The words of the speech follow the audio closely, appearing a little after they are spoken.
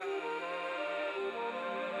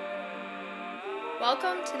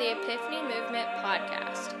Welcome to the Epiphany Movement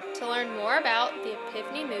podcast. To learn more about the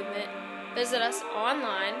Epiphany Movement, visit us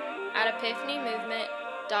online at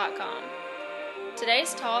epiphanymovement.com.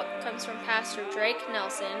 Today's talk comes from Pastor Drake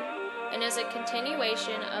Nelson and is a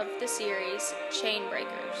continuation of the series Chain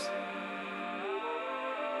Breakers.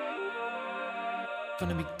 From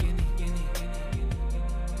the beginning.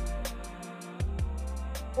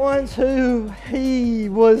 Once who he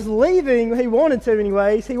was leaving, he wanted to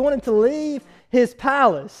anyways, he wanted to leave his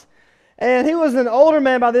palace. And he was an older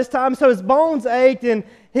man by this time, so his bones ached and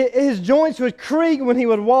his joints would creak when he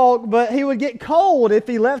would walk, but he would get cold if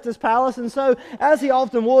he left his palace. And so, as he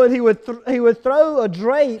often would, he would throw a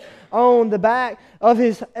drape on the back of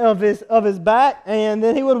his back, and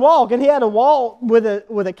then he would walk. And he had to walk with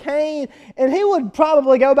a cane, and he would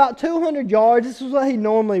probably go about 200 yards. This is what he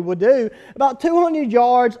normally would do, about 200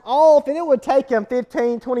 yards off, and it would take him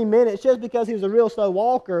 15, 20 minutes just because he was a real slow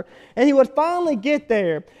walker. And he would finally get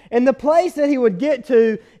there. And the place that he would get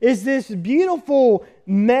to is this beautiful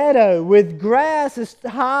meadow with grass as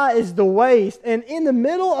high as the waist, and in the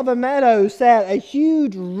middle of a meadow sat a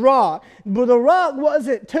huge rock, but the rock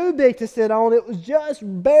wasn't too big to sit on. It was just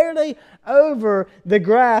barely over the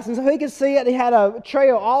grass, and so he could see it. He had a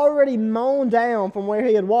trail already mown down from where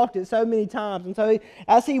he had walked it so many times, and so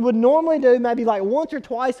as he would normally do, maybe like once or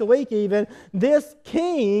twice a week even, this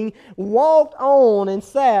king walked on and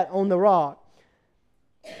sat on the rock.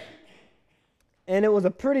 And it was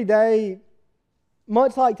a pretty day,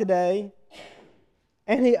 much like today,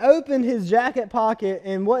 and he opened his jacket pocket,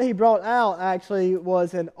 and what he brought out actually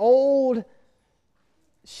was an old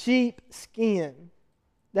sheep skin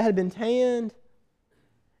that had been tanned,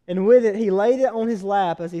 and with it he laid it on his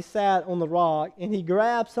lap as he sat on the rock, and he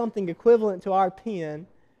grabbed something equivalent to our pen,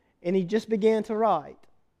 and he just began to write.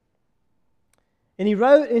 And he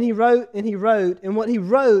wrote, and he wrote, and he wrote, and what he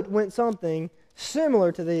wrote went something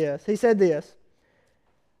similar to this. He said this: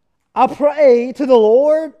 I prayed to the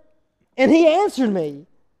Lord, and He answered me.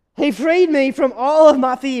 He freed me from all of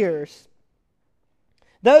my fears.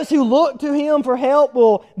 Those who look to Him for help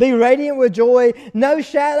will be radiant with joy. No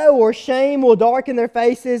shadow or shame will darken their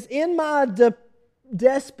faces. In my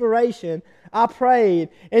desperation, I prayed,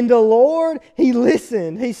 and the Lord, He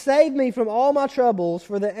listened. He saved me from all my troubles,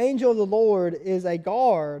 for the angel of the Lord is a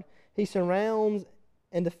guard. He surrounds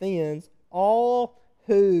and defends all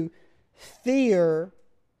who fear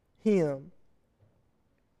Him.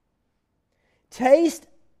 Taste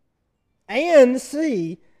and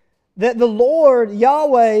see that the Lord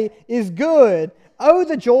Yahweh is good. Oh,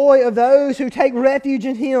 the joy of those who take refuge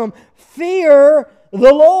in Him. Fear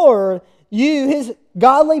the Lord, you His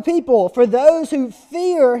godly people. For those who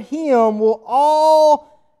fear Him will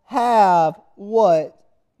all have what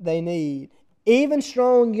they need. Even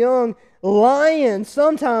strong young lions,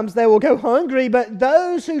 sometimes they will go hungry, but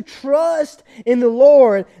those who trust in the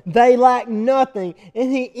Lord, they lack nothing.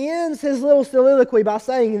 And he ends his little soliloquy by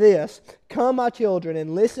saying this: Come, my children,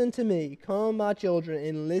 and listen to me. Come, my children,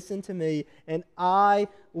 and listen to me, and I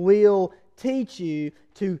will teach you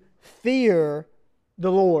to fear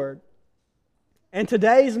the Lord. And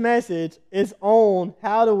today's message is on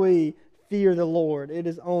how do we fear the Lord. It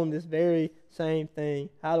is on this very same thing.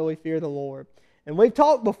 How do we fear the Lord? And we've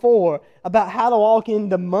talked before about how to walk in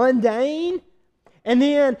the mundane and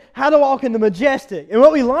then how to walk in the majestic. And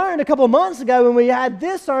what we learned a couple of months ago when we had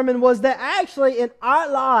this sermon was that actually in our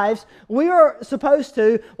lives, we are supposed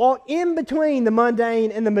to walk in between the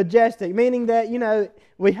mundane and the majestic, meaning that,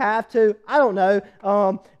 we have to,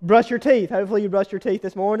 brush your teeth. Hopefully you brushed your teeth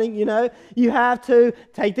this morning, You have to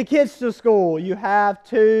take the kids to school. You have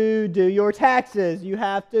to do your taxes. You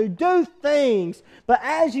have to do things. But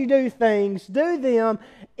as you do things, do them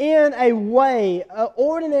in a way,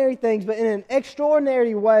 ordinary things, but in an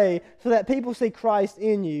extraordinary way so that people see Christ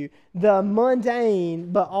in you. The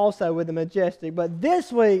mundane, but also with the majestic. But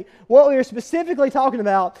this week, what we are specifically talking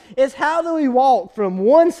about is how do we walk from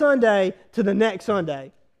one Sunday to the next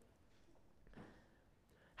Sunday?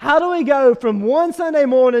 How do we go from one Sunday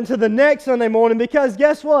morning to the next Sunday morning? Because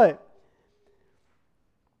guess what?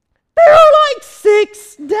 There are like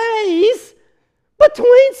 6 days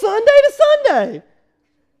between Sunday to Sunday.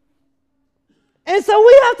 And so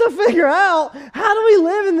we have to figure out, how do we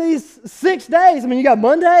live in these 6 days? I mean, you got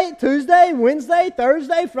Monday, Tuesday, Wednesday,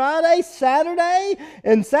 Thursday, Friday, Saturday.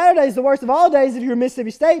 And Saturday's the worst of all days if you're a Mississippi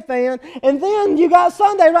State fan. And then you got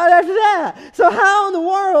Sunday right after that. So how in the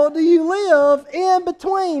world do you live in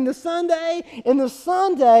between the Sunday and the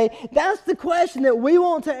Sunday? That's the question that we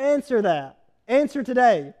want to answer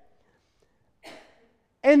today.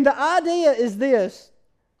 And the idea is this: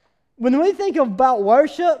 when we think about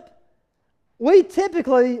worship, we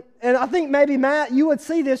typically, and I think maybe Matt, you would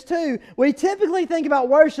see this too, we typically think about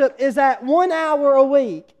worship is at 1 hour a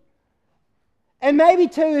week. And maybe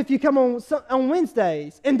 2 if you come on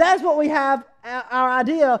Wednesdays. And that's what we have our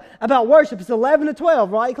idea about worship. It's 11 to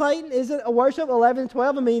 12, right, Clayton? Is it a worship 11 to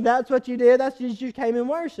 12? I mean, that's what you did. That's just you came in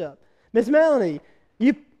worship. Miss Melanie,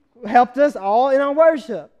 you helped us all in our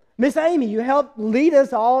worship. Miss Amy, you helped lead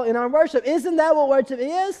us all in our worship. Isn't that what worship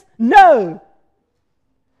is? No.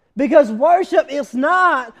 Because worship is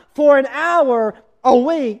not for an hour a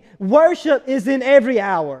week. Worship is in every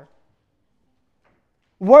hour.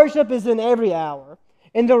 Worship is in every hour.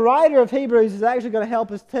 And the writer of Hebrews is actually going to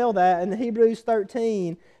help us tell that in Hebrews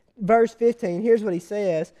 13, verse 15. Here's what he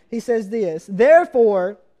says. He says this,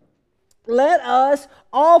 "Therefore, let us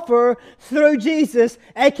offer through Jesus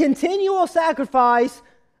a continual sacrifice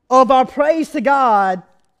of our praise to God."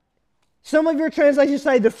 Some of your translations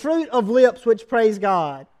say the fruit of lips which praise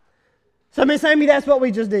God. So Miss Amy, that's what we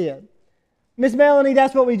just did. Miss Melanie,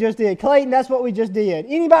 that's what we just did. Clayton, that's what we just did.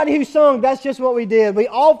 Anybody who sung, that's just what we did. We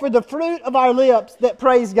offered the fruit of our lips that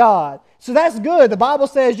praise God. So that's good. The Bible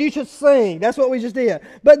says you should sing. That's what we just did.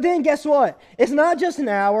 But then guess what? It's not just an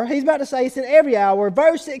hour. He's about to say it's in every hour.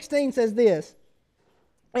 Verse 16 says this,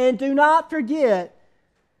 "And do not forget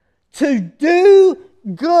to do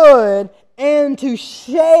good and to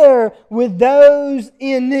share with those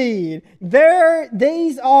in need."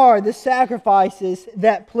 These are the sacrifices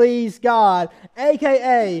that please God.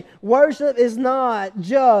 AKA, worship is not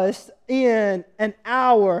just in an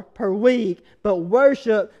hour per week, but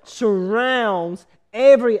worship surrounds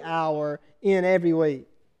every hour in every week.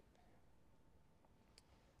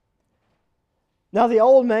 Now the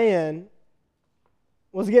old man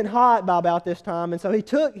was getting hot by about this time, and so he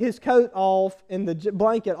took his coat off and the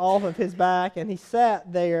blanket off of his back, and he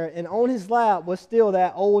sat there, and on his lap was still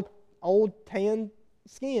that old tan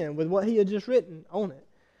skin with what he had just written on it.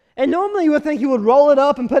 And normally you would think he would roll it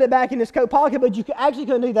up and put it back in his coat pocket, but you actually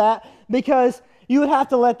couldn't do that because you would have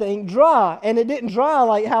to let the ink dry. And it didn't dry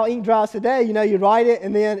like how ink dries today. You know, you write it,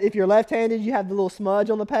 and then if you're left-handed, you have the little smudge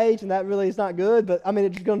on the page, and that really is not good. But, I mean,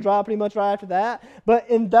 it's going to dry pretty much right after that. But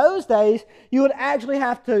in those days, you would actually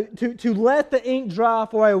have to let the ink dry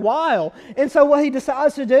for a while. And so what he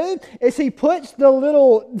decides to do is he puts the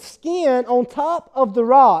little skin on top of the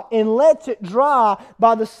rock and lets it dry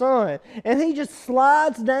by the sun. And he just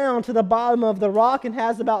slides down to the bottom of the rock and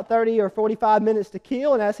has about 30 or 45 minutes to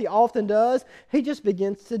kill. And as he often does, he just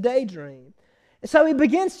begins to daydream. So he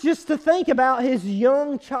begins just to think about his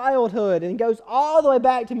young childhood and goes all the way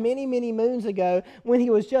back to many, many moons ago when he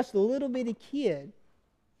was just a little bitty kid.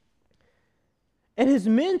 And his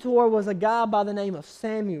mentor was a guy by the name of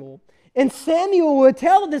Samuel. And Samuel would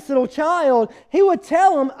tell this little child, he would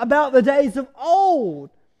tell him about the days of old.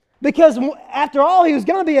 Because after all, he was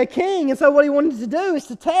going to be a king, and so what he wanted to do is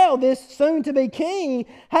to tell this soon-to-be king,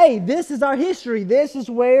 hey, this is our history. This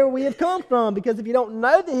is where we have come from. Because if you don't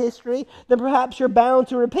know the history, then perhaps you're bound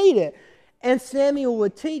to repeat it. And Samuel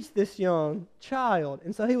would teach this young child,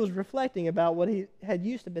 and so he was reflecting about what he had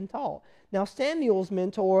used to been taught. Now, Samuel's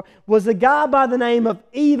mentor was a guy by the name of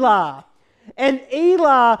Eli. And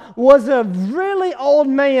Eli was a really old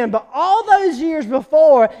man, but all those years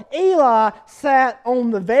before, Eli sat on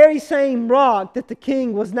the very same rock that the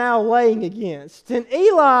king was now laying against. And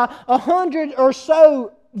Eli, 100 or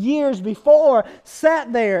so years before,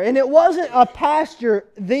 sat there. And it wasn't a pasture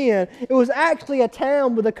then. It was actually a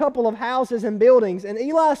town with a couple of houses and buildings. And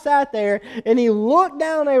Eli sat there, and he looked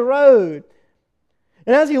down a road.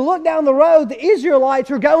 And as he looked down the road, the Israelites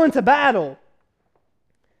were going to battle.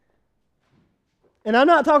 And I'm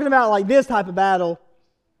not talking about like this type of battle.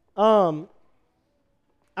 I'm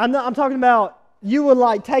talking about you would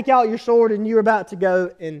like take out your sword and you were about to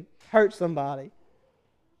go and hurt somebody.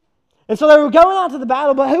 And so they were going out to the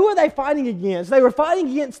battle, but who were they fighting against? They were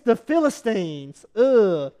fighting against the Philistines.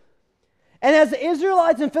 Ugh. And as the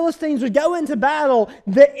Israelites and Philistines would go into battle,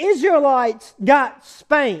 the Israelites got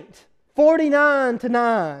spanked 49-9.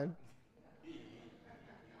 I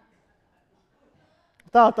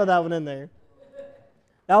thought that one in there.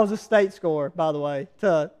 That was a state score, by the way,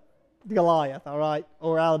 to Goliath, all right,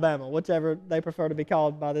 or Alabama, whichever they prefer to be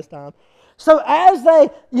called by this time. So as they,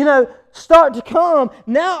 start to come,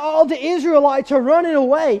 now all the Israelites are running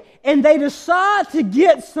away, and they decide to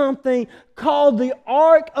get something called the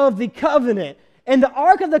Ark of the Covenant. And the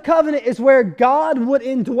Ark of the Covenant is where God would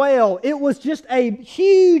indwell. It was just a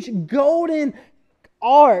huge golden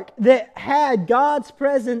ark that had God's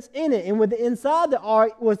presence in it. And with the inside the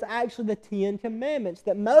ark was actually the 10 Commandments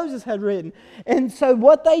that Moses had written. And so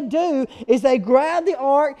what they do is they grab the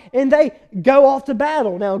ark and they go off to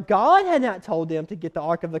battle. Now, God had not told them to get the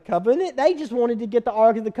Ark of the Covenant. They just wanted to get the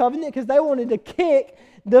Ark of the Covenant because they wanted to kick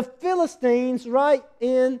the Philistines right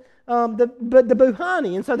in the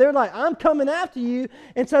Buhani. And so they're like, I'm coming after you.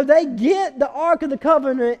 And so they get the Ark of the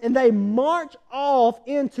Covenant and they march off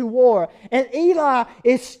into war. And Eli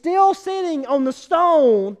is still sitting on the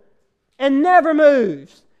stone and never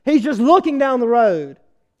moves. He's just looking down the road.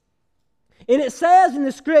 And it says in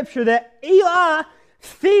the scripture that Eli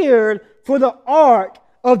feared for the Ark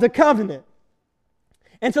of the Covenant.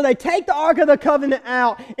 And so they take the Ark of the Covenant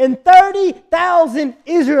out and 30,000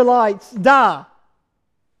 Israelites die.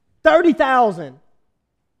 30,000.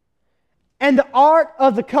 And the Ark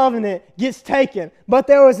of the Covenant gets taken. But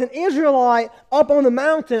there was an Israelite up on the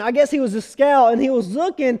mountain. I guess he was a scout, and he was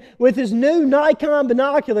looking with his new Nikon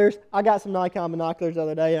binoculars. I got some Nikon binoculars the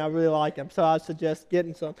other day, and I really like them, so I suggest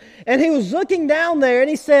getting some. And he was looking down there, and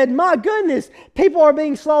he said, my goodness, people are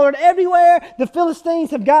being slaughtered everywhere. The Philistines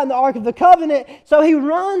have gotten the Ark of the Covenant. So he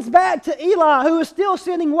runs back to Eli, who is still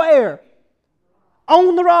sitting where?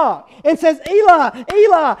 On the rock. And says, Eli,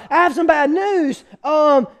 I have some bad news.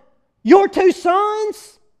 Your two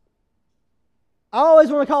sons, I always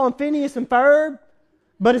want to call them Phineas and Ferb,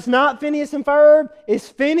 but it's not Phineas and Ferb. It's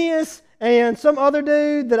Phineas and some other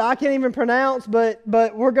dude that I can't even pronounce, but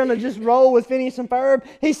we're going to just roll with Phineas and Ferb.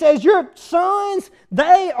 He says, your sons,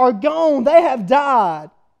 they are gone. They have died.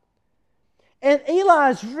 And Eli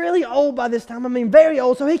is really old by this time. I mean, very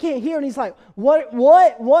old, so he can't hear. And he's like, what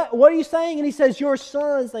are you saying? And he says, your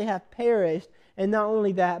sons, they have perished. And not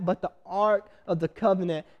only that, but the Ark of the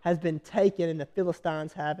Covenant has been taken and the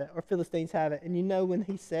Philistines have it. And you know when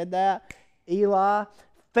he said that, Eli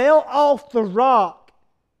fell off the rock.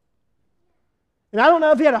 And I don't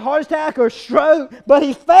know if he had a heart attack or a stroke, but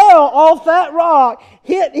he fell off that rock,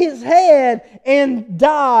 hit his head, and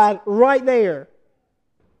died right there.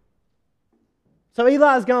 So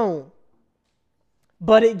Eli's gone.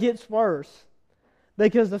 But it gets worse.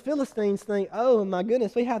 Because the Philistines think, oh my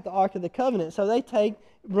goodness, we have the Ark of the Covenant. So they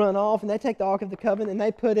run off and they take the Ark of the Covenant and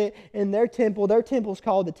they put it in their temple. Their temple is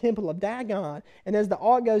called the Temple of Dagon. And as the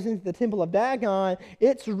Ark goes into the Temple of Dagon,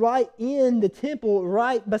 it's right in the temple,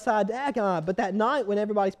 right beside Dagon. But that night when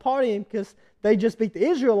everybody's partying, because they just beat the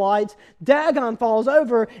Israelites, Dagon falls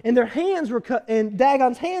over and their hands were cut, and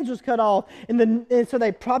Dagon's hands was cut off. And so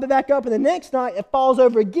they prop it back up, and the next night it falls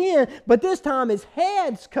over again, but this time his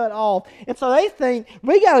head's cut off. And so they think,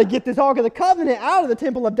 we got to get this Ark of the Covenant out of the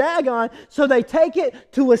Temple of Dagon. So they take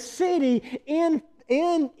it to a city in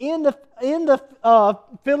the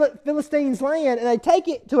Philistines' land, and they take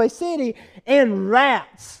it to a city, and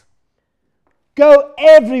rats go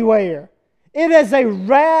everywhere. It is a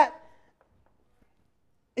rat.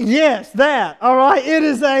 Yes, that, all right? It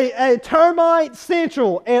is a termite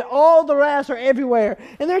central, and all the rats are everywhere.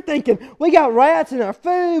 And they're thinking, we got rats in our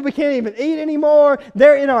food, we can't even eat anymore.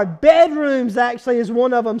 They're in our bedrooms, actually, as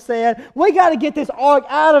one of them said. We got to get this ark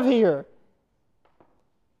out of here.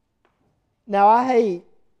 Now, I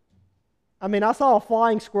saw a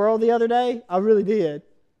flying squirrel the other day. I really did.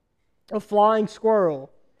 A flying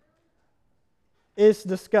squirrel. It's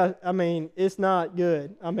disgusting. It's not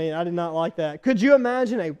good. I did not like that. Could you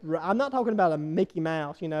imagine I'm not talking about a Mickey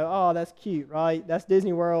Mouse, oh, that's cute, right? That's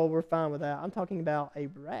Disney World, we're fine with that. I'm talking about a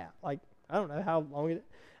rat. I don't know how long it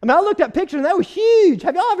is. I looked at pictures and they were huge.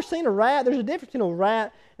 Have y'all ever seen a rat? There's a difference between a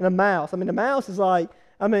rat and a mouse. The mouse is like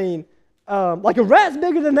a rat's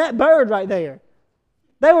bigger than that bird right there.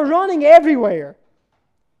 They were running everywhere.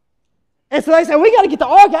 And so they say, we got to get the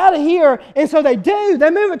ark out of here. And so they do. They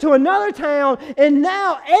move it to another town. And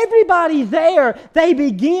now everybody there, they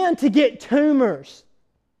begin to get tumors.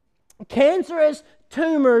 Cancerous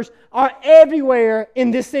tumors are everywhere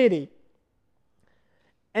in this city.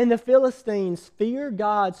 And the Philistines fear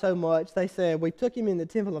God so much, they said, we took him in the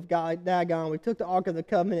temple of Dagon, we took the Ark of the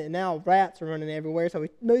Covenant, and now rats are running everywhere, so we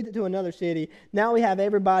moved it to another city. Now we have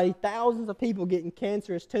everybody, thousands of people getting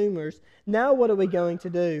cancerous tumors. Now what are we going to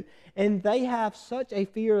do? And they have such a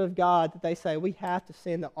fear of God that they say, we have to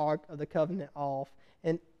send the Ark of the Covenant off.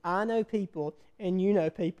 And I know people, and you know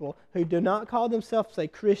people, who do not call themselves a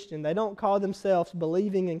Christian. They don't call themselves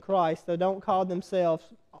believing in Christ. They don't call themselves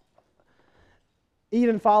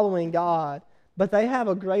even following God, but they have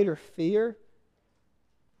a greater fear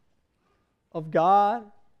of God.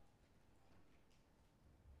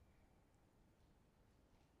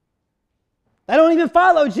 They don't even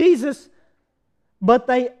follow Jesus, but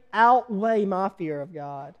they outweigh my fear of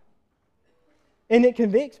God. And it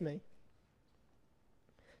convicts me.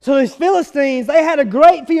 So these Philistines, they had a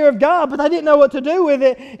great fear of God, but they didn't know what to do with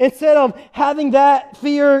it. Instead of having that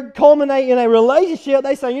fear culminate in a relationship,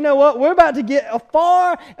 they say, you know what, we're about to get as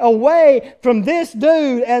far away from this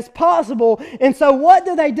dude as possible. And so what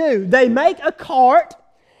do? They make a cart,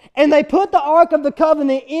 and they put the Ark of the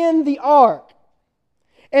Covenant in the ark.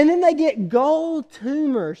 And then they get gold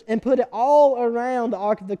tumors and put it all around the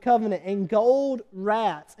Ark of the Covenant, and gold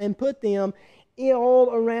rats, and put them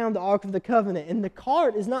all around the Ark of the Covenant. And the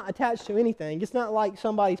cart is not attached to anything. It's not like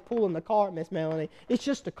somebody's pulling the cart, Miss Melanie. It's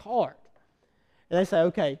just a cart. And they say,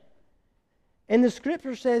 okay. And the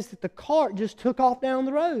Scripture says that the cart just took off down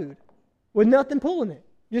the road with nothing pulling it.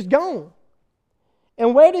 Just gone.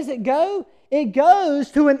 And where does it go? It goes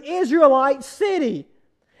to an Israelite city.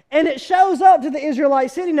 And it shows up to the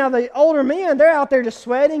Israelite city. Now, the older men, they're out there just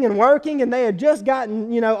sweating and working, and they had just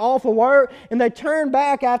gotten, off of work, and they turn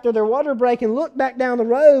back after their water break and look back down the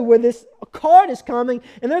road where this cart is coming,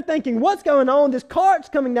 and they're thinking, what's going on? This cart's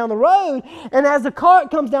coming down the road. And as the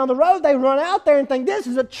cart comes down the road, they run out there and think, this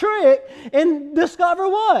is a trick, and discover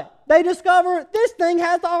what? They discover this thing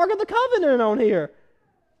has the Ark of the Covenant on here.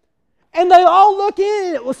 And they all look in,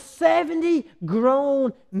 and it was 70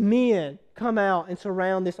 grown men come out and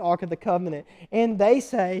surround this Ark of the Covenant. And they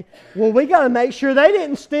say, well, we got to make sure they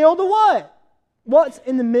didn't steal the what? What's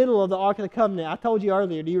in the middle of the Ark of the Covenant? I told you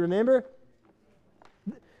earlier. Do you remember?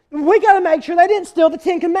 We got to make sure they didn't steal the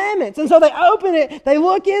Ten Commandments. And so they open it, they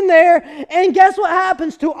look in there, and guess what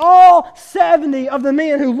happens to all 70 of the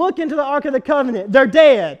men who look into the Ark of the Covenant? They're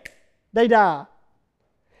dead. They die.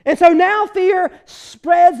 And so now fear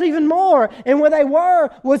spreads even more. And where they were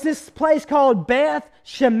was this place called Beth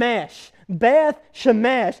Shemesh. Beth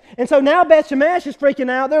Shemesh. And so now Beth Shemesh is freaking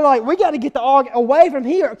out. They're like, we got to get the ark away from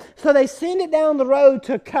here. So they send it down the road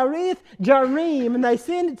to Kiriath Jearim, and they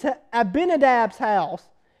send it to Abinadab's house.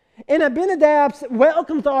 And Abinadab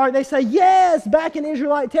welcomes the ark. They say, yes, back in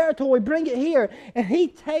Israelite territory, bring it here. And he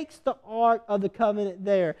takes the Ark of the Covenant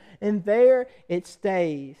there. And there it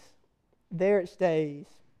stays. There it stays.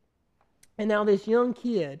 And now this young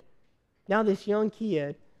kid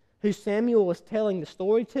who Samuel was telling the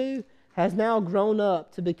story to, has now grown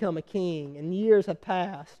up to become a king, and years have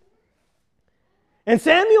passed. And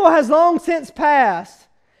Samuel has long since passed.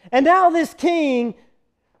 And now this king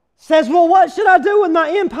says, well, what should I do with my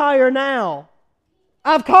empire now?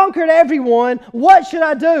 I've conquered everyone. What should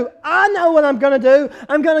I do? I know what I'm going to do.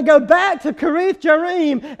 I'm going to go back to Kiriath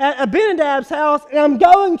Jearim at Abinadab's house, and I'm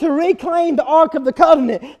going to reclaim the Ark of the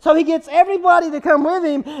Covenant. So he gets everybody to come with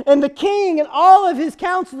him, and the king and all of his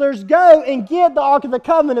counselors go and get the Ark of the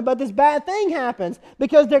Covenant. But this bad thing happens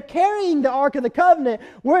because they're carrying the Ark of the Covenant.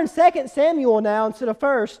 We're in 2 Samuel now instead of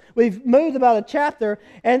 1. We've moved about a chapter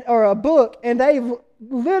or a book, and they've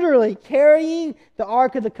literally carrying the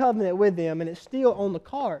Ark of the Covenant with them, and it's still on the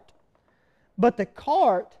cart. But the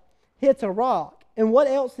cart hits a rock. And what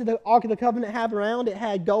else did the Ark of the Covenant have around? It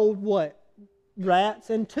had gold what? Rats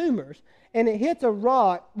and tumors. And it hits a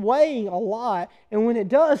rock weighing a lot, and when it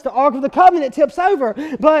does, the Ark of the Covenant tips over.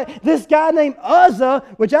 But this guy named Uzzah,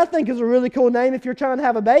 which I think is a really cool name if you're trying to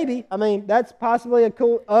have a baby. I mean, that's possibly a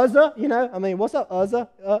cool Uzzah, I mean, what's up, Uzzah?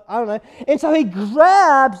 I don't know. And so he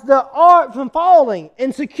grabs the ark from falling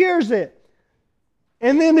and secures it.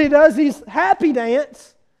 And then he does his happy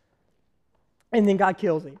dance, and then God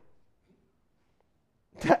kills him.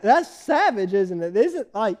 That's savage, isn't it?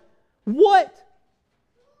 Isn't like, what?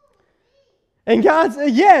 And God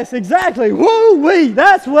said, yes, exactly. Woo-wee.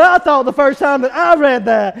 That's what I thought the first time that I read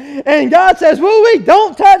that. And God says, woo-wee,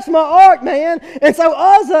 don't touch my ark, man. And so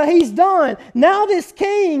Uzzah, he's done. Now this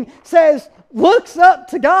king looks up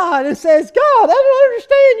to God and says, God, I don't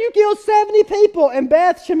understand. You killed 70 people in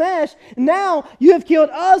Beth Shemesh. Now you have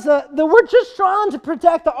killed Uzzah. We're just trying to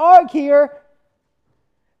protect the ark here.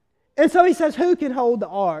 And so he says, who can hold the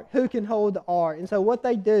ark? Who can hold the ark? And so what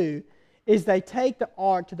they do is they take the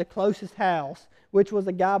ark to the closest house, which was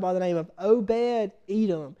a guy by the name of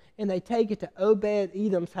Obed-Edom. And they take it to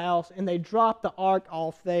Obed-Edom's house, and they drop the ark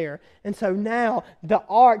off there. And so now the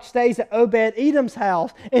ark stays at Obed-Edom's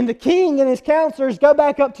house, and the king and his counselors go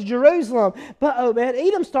back up to Jerusalem. But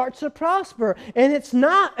Obed-Edom starts to prosper, and it's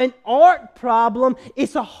not an ark problem,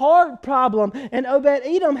 it's a heart problem. And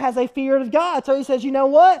Obed-Edom has a fear of God. So he says, you know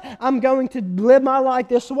what? I'm going to live my life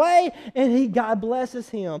this way. And God blesses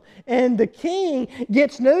him. And the king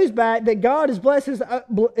gets news back that God is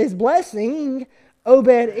blessing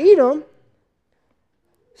Obed-Edom.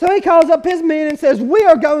 So he calls up his men and says, we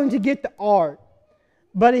are going to get the ark.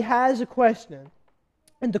 But he has a question.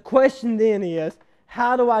 And the question then is,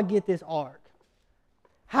 how do I get this ark?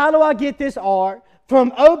 how do I get this ark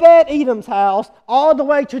from Obed-Edom's house all the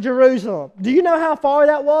way to Jerusalem? Do you know how far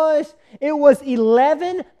that was? It was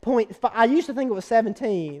 11.5. I used to think it was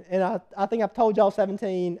 17, and I think I've told y'all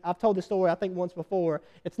 17. I've told the story, I think, once before.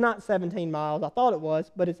 It's not 17 miles. I thought it was,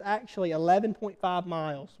 but it's actually 11.5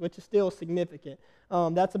 miles, which is still significant.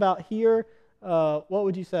 That's about here. What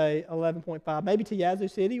would you say, 11.5? Maybe to Yazoo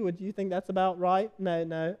City? Would you think that's about right?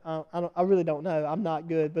 No. I really don't know. I'm not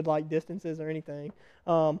good with like distances or anything.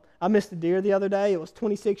 I missed a deer the other day. It was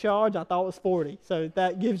 26 yards. I thought it was 40. So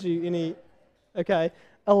that gives you any... Okay.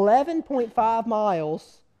 11.5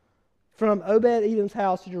 miles from Obed-Edom's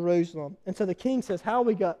house to Jerusalem. And so the king says, how are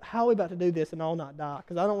we about to do this and all not die?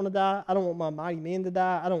 Because I don't want to die. I don't want my mighty men to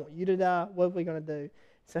die. I don't want you to die. What are we going to do?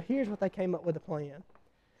 So here's what they came up with a plan.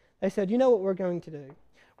 They said, you know what we're going to do?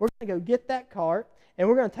 We're going to go get that cart, and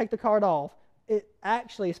we're going to take the cart off. It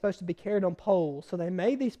actually is supposed to be carried on poles. So they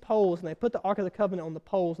made these poles, and they put the Ark of the Covenant on the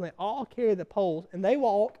poles, and they all carry the poles. And they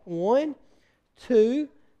walk 1, 2,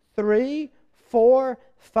 3, 4,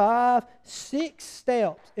 5, 6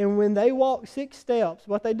 steps. And when they walk 6 steps,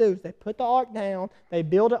 what they do is they put the ark down, they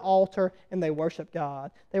build an altar, and they worship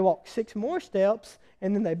God. They walk 6 more steps,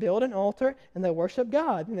 and then they build an altar, and they worship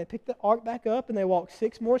God. And they pick the ark back up, and they walk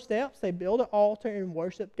 6 more steps, they build an altar, and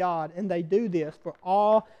worship God. And they do this for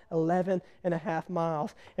all 11.5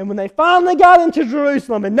 miles. And when they finally got into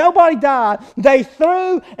Jerusalem and nobody died, they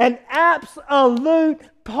threw an absolute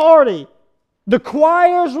party. The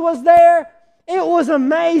choirs was there. It was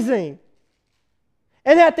amazing.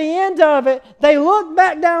 And at the end of it, they looked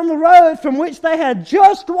back down the road from which they had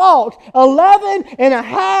just walked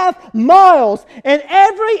 11.5 miles. And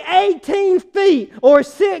every 18 feet or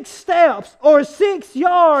 6 steps or 6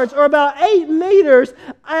 yards or about 8 meters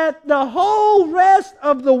at the whole rest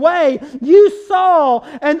of the way, you saw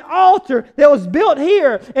an altar that was built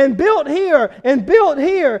here and built here and built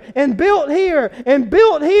here and built here and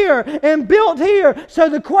built here and built here. So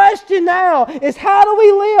the question now is, how do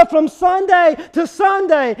we live from Sunday to Sunday?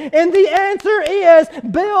 And the answer is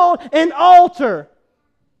build an altar.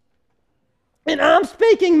 And I'm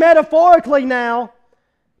speaking metaphorically now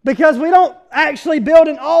because we don't actually build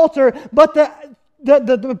an altar, but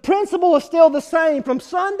the principle is still the same. From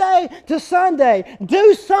Sunday to Sunday,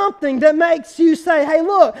 do something that makes you say, hey,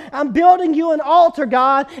 look, I'm building you an altar,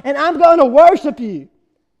 God, and I'm going to worship you.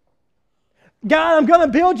 God, I'm going to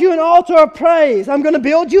build you an altar of praise. I'm going to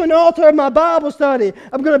build you an altar of my Bible study.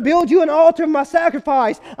 I'm going to build you an altar of my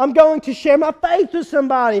sacrifice. I'm going to share my faith with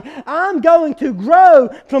somebody. I'm going to grow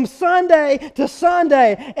from Sunday to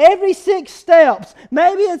Sunday. Every 6 steps.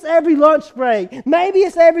 Maybe it's every lunch break. Maybe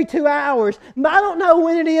it's every 2 hours. I don't know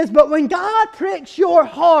when it is, but when God pricks your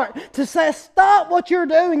heart to say, stop what you're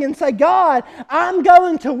doing and say, God, I'm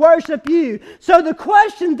going to worship you. So the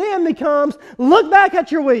question then becomes, look back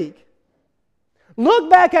at your week. Look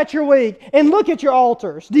back at your week and look at your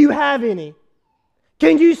altars. Do you have any?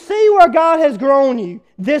 Can you see where God has grown you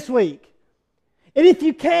this week? And if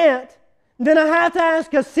you can't, then I have to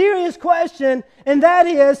ask a serious question, and that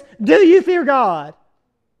is, do you fear God?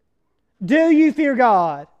 Do you fear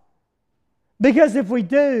God? Because if we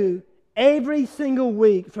do, every single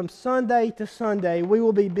week from Sunday to Sunday, we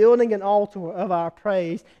will be building an altar of our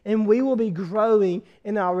praise, and we will be growing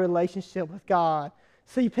in our relationship with God.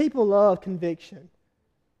 See, people love conviction.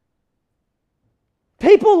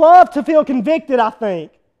 People love to feel convicted, I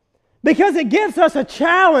think, because it gives us a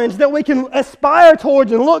challenge that we can aspire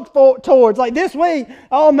towards and look towards. Like this week,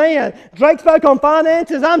 oh man, Drake spoke on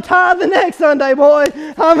finances. I'm tired the next Sunday, boy.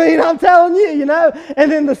 I mean, I'm telling you, you know.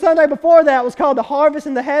 And then the Sunday before that was called the harvest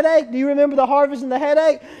and the headache. Do you remember the harvest and the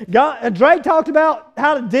headache? Drake talked about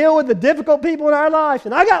how to deal with the difficult people in our lives,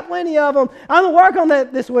 and I got plenty of them. I'm going to work on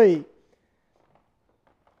that this week.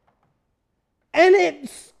 And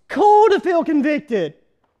it's cool to feel convicted,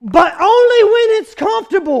 but only when it's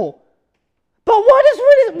comfortable. But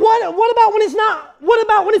what about when it's not? What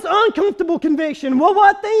about when it's uncomfortable conviction? Well,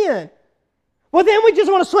 what then? Well, then we just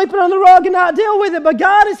want to sweep it under the rug and not deal with it. But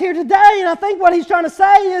God is here today, and I think what He's trying to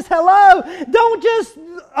say is, hello, don't just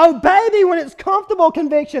obey me when it's comfortable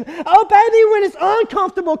conviction. Obey me when it's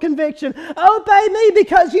uncomfortable conviction. Obey me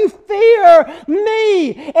because you fear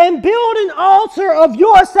me. And build an altar of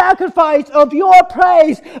your sacrifice, of your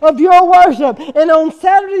praise, of your worship. And on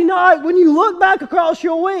Saturday night, when you look back across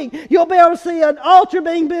your week, you'll be able to see an altar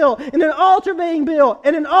being built, and an altar being built,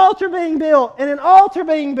 and an altar being built, and an altar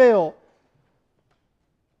being built.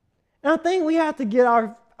 And I think we have to get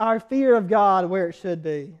our fear of God where it should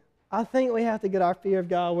be. I think we have to get our fear of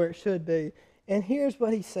God where it should be. And here's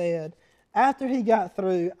what he said. After he got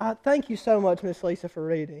through, I thank you so much, Miss Lisa, for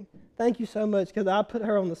reading. Thank you so much, because I put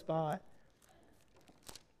her on the spot.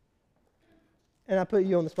 And I put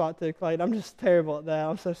you on the spot too, Clayton. I'm just terrible at that.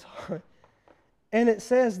 I'm so sorry. And it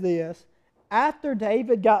says this. After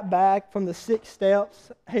David got back from the 6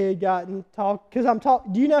 steps he had gotten talked, because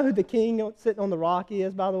do you know who the king sitting on the rock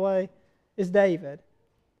is, by the way? It's David.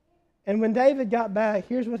 And when David got back,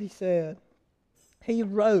 here's what he said. He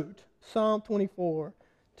wrote Psalm 24,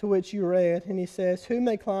 to which you read, and he says, who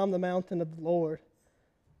may climb the mountain of the Lord?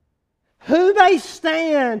 Who may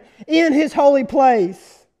stand in his holy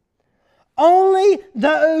place? Only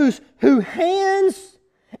those whose hands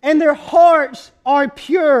and their hearts are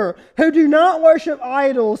pure, who do not worship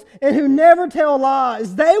idols and who never tell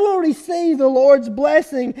lies. They will receive the Lord's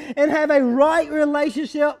blessing and have a right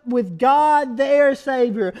relationship with God, their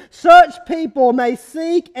Savior. Such people may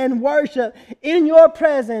seek and worship in your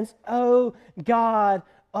presence, O God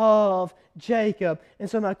of Jacob. And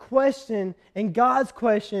so my question, and God's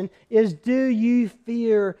question, is do you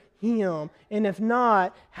fear Him? And if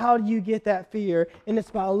not, how do you get that fear? And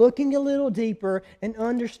it's by looking a little deeper and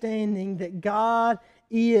understanding that God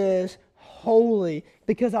is holy.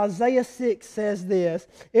 Because Isaiah 6 says this.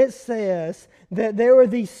 It says that there were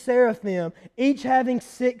these seraphim, each having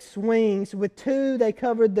 6 wings. With 2 they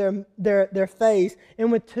covered their face, and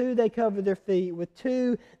with 2 they covered their feet. With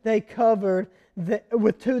 2 they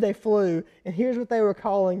flew. And here's what they were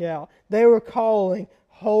calling out. They were calling,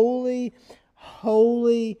 holy,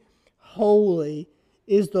 holy, holy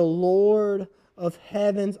is the Lord of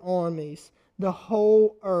heaven's armies. The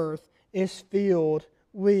whole earth is filled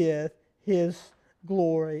with His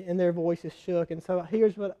glory. And their voices shook. And so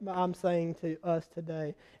here's what I'm saying to us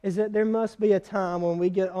today, is that there must be a time when we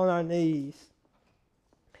get on our knees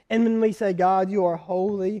and when we say, God, you are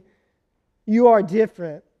holy. You are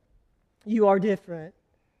different. You are different.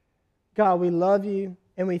 God, we love you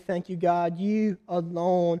and we thank you, God. You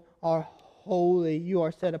alone are holy. You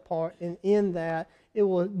are set apart. And in that, it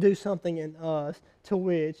will do something in us to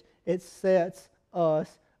which it sets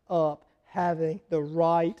us up having the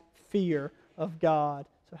right fear of God.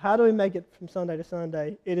 So how do we make it from Sunday to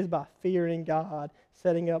Sunday? It is by fearing God,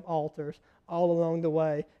 setting up altars all along the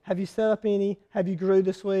way. Have you set up any? Have you grew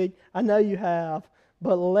this week? I know you have.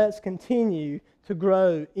 But let's continue to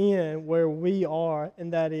grow in where we are,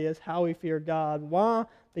 and that is how we fear God. Why?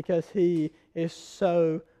 Because He is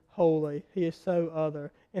so holy. He is so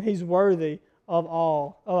other. And He's worthy of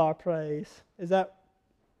all of our praise.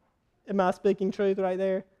 Am I speaking truth right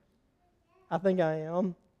there? I think I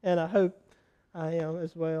am. And I hope I am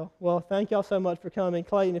as well. Well, thank y'all so much for coming.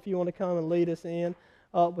 Clayton, if you want to come and lead us in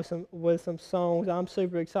with some songs. I'm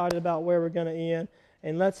super excited about where we're going to end.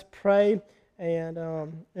 And let's pray. And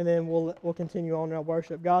then we'll continue on in our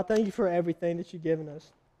worship. God, thank you for everything that you've given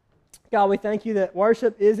us. God, we thank you that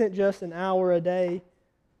worship isn't just an hour a day.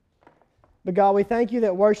 But God, we thank you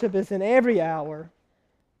that worship is in every hour.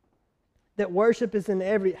 That worship is in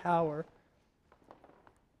every hour.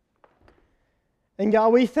 And God,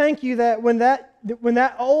 we thank you that when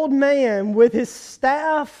that old man with his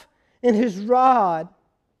staff and his rod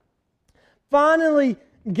finally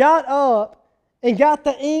got up and got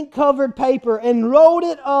the ink-covered paper and rolled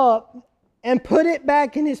it up and put it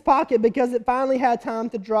back in his pocket because it finally had time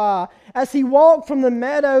to dry. As he walked from the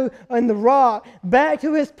meadow and the rock back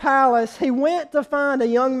to his palace, he went to find a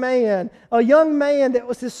young man that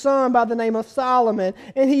was his son by the name of Solomon.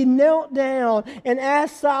 And he knelt down and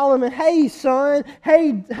asked Solomon, hey, son,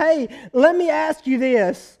 hey, let me ask you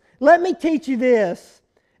this. Let me teach you this.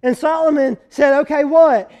 And Solomon said, okay,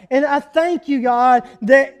 what? And I thank you, God,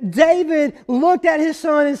 that David looked at his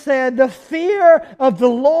son and said, the fear of the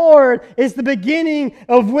Lord is the beginning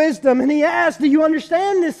of wisdom. And he asked, do you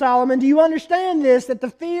understand this, Solomon? Do you understand this, that the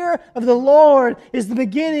fear of the Lord is the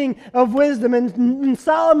beginning of wisdom? And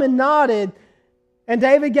Solomon nodded. And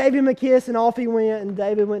David gave him a kiss, and off he went. And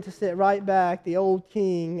David went to sit right back, the old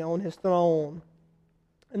king, on his throne.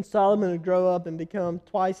 And Solomon would grow up and become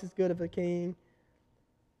twice as good of a king.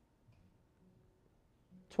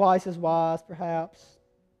 Twice as wise, perhaps,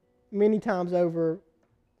 many times over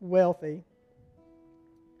wealthy.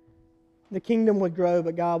 The kingdom would grow,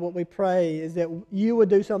 but God, what we pray is that you would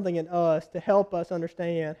do something in us to help us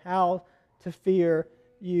understand how to fear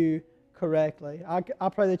you correctly. I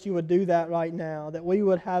pray that you would do that right now, that we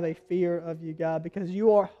would have a fear of you, God, because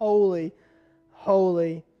you are holy,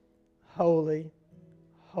 holy, holy,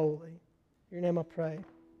 holy. In your name I pray.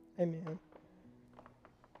 Amen.